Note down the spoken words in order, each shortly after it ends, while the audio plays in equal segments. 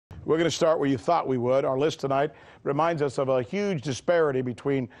We're going to start where you thought we would. Our list tonight reminds us of a huge disparity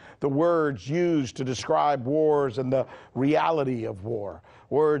between the words used to describe wars and the reality of war.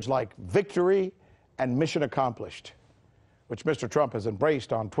 Words like victory and mission accomplished, which Mr. Trump has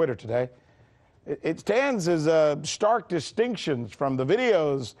embraced on Twitter today. It stands as stark distinctions from the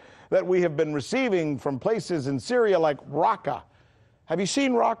videos that we have been receiving from places in Syria like Raqqa. Have you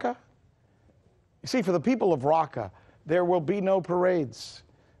seen Raqqa? You see, for the people of Raqqa, there will be no parades.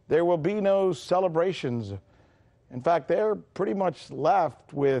 There will be no celebrations. In fact, they're pretty much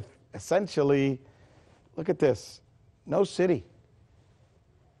left with essentially, look at this, no city.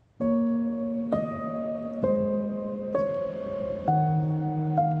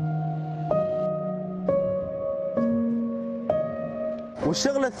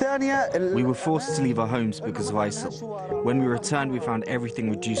 We were forced to leave our homes because of ISIL. When we returned, we found everything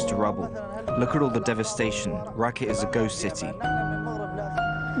reduced to rubble. Look at all the devastation. Raqqa is a ghost city.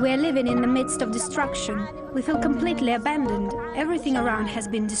 We are living in the midst of destruction. We feel completely abandoned. Everything around has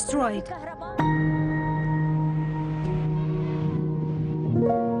been destroyed.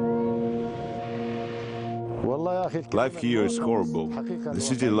 Life here is horrible. The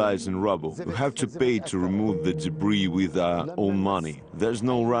city lies in rubble. We have to pay to remove the debris with our own money. There's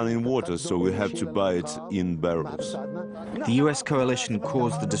no running water, so we have to buy it in barrels. The US coalition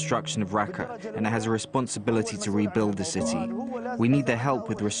caused the destruction of Raqqa, and it has a responsibility to rebuild the city. We need their help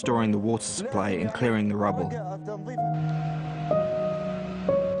with restoring the water supply and clearing the rubble.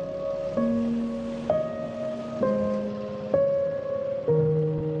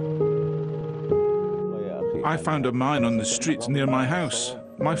 I found a mine on the street near my house.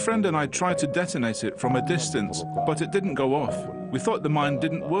 My friend and I tried to detonate it from a distance, but it didn't go off. We thought the mine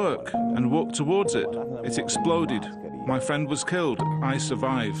didn't work and walked towards it. It exploded. My friend was killed. I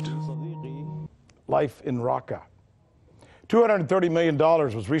survived. Life in Raqqa. $230 million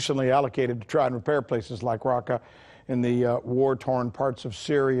was recently allocated to try and repair places like Raqqa in the war-torn parts of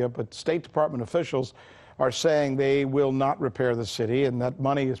Syria, but State Department officials are saying they will not repair the city, and that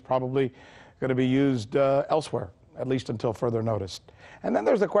money is probably going to be used elsewhere, at least until further notice. And then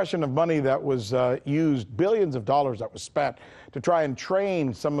there's the question of money that was used, billions of dollars that was spent to try and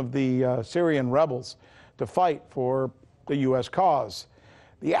train some of the Syrian rebels to fight for the U.S. cause.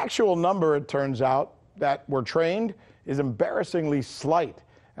 The actual number, it turns out, that were trained is embarrassingly slight,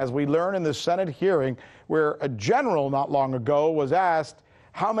 as we learn in the Senate hearing where a general not long ago was asked,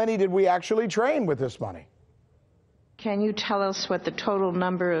 how many did we actually train with this money? Can you tell us what the total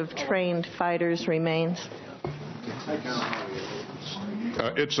number of trained fighters remains?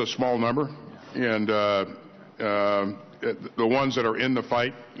 It's a small number, and the ones that are in the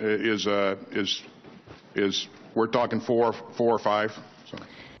fight is we're talking four or five. So.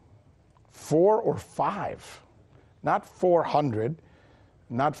 4 or 5, not 400,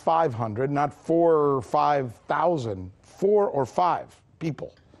 not 500, not 4 or 5,000. 4 or 5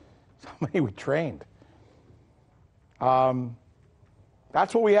 people. How many we trained?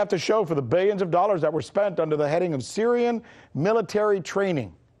 That's what we have to show for the billions of dollars that were spent under the heading of Syrian military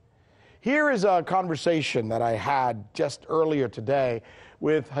training. Here is a conversation that I had just earlier today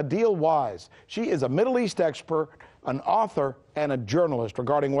with Hadeel Oueis. She is a Middle East expert, an author, and a journalist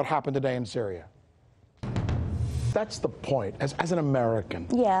regarding what happened today in Syria. That's the point. As an American,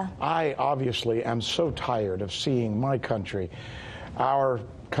 I obviously am so tired of seeing my country, our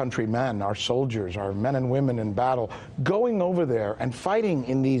countrymen, our soldiers, our men and women in battle, going over there and fighting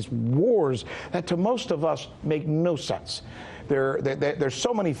in these wars that to most of us make no sense. There's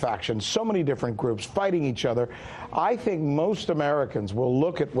so many factions, so many different groups fighting each other. I think most Americans will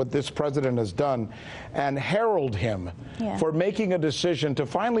look at what this president has done and herald him for making a decision to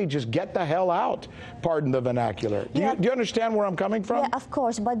finally just get the hell out, pardon the vernacular. Do you understand where I'm coming from? Yeah, of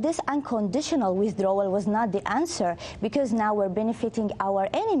course, but this unconditional withdrawal was not the answer, because now we're benefiting our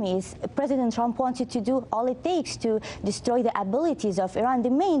enemies. President Trump wanted to do all it takes to destroy the abilities of Iran. The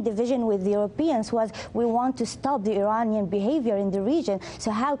main division with the Europeans was we want to stop the Iranian behavior in the region.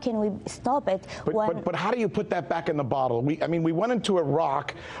 So how can we stop it? But how do you put that back in the bottle? I mean, we went into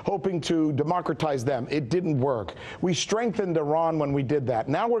Iraq hoping to democratize them. It didn't work. We strengthened Iran when we did that.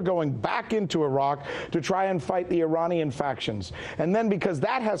 Now we're going back into Iraq to try and fight the Iranian factions. And then because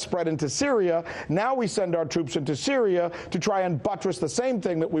that has spread into Syria, now we send our troops into Syria to try and buttress the same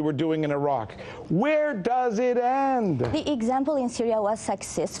thing that we were doing in Iraq. Where does it end? The example in Syria was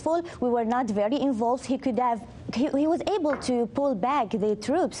successful. We were not very involved. He was able to pull back the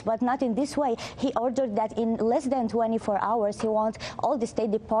troops, but not in this way. He ordered that in less than 24 hours, he wants all the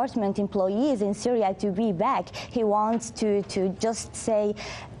State Department employees in Syria to be back. He wants to just say,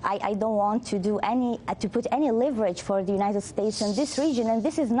 I don't want to do to put any leverage for the United States in this region, and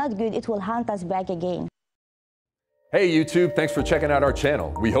this is not good. It will hunt us back again. Hey YouTube, thanks for checking out our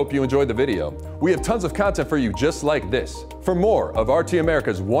channel. We hope you enjoyed the video. We have tons of content for you just like this. For more of RT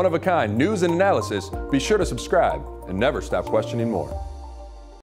America's one-of-a-kind news and analysis, be sure to subscribe and never stop questioning more.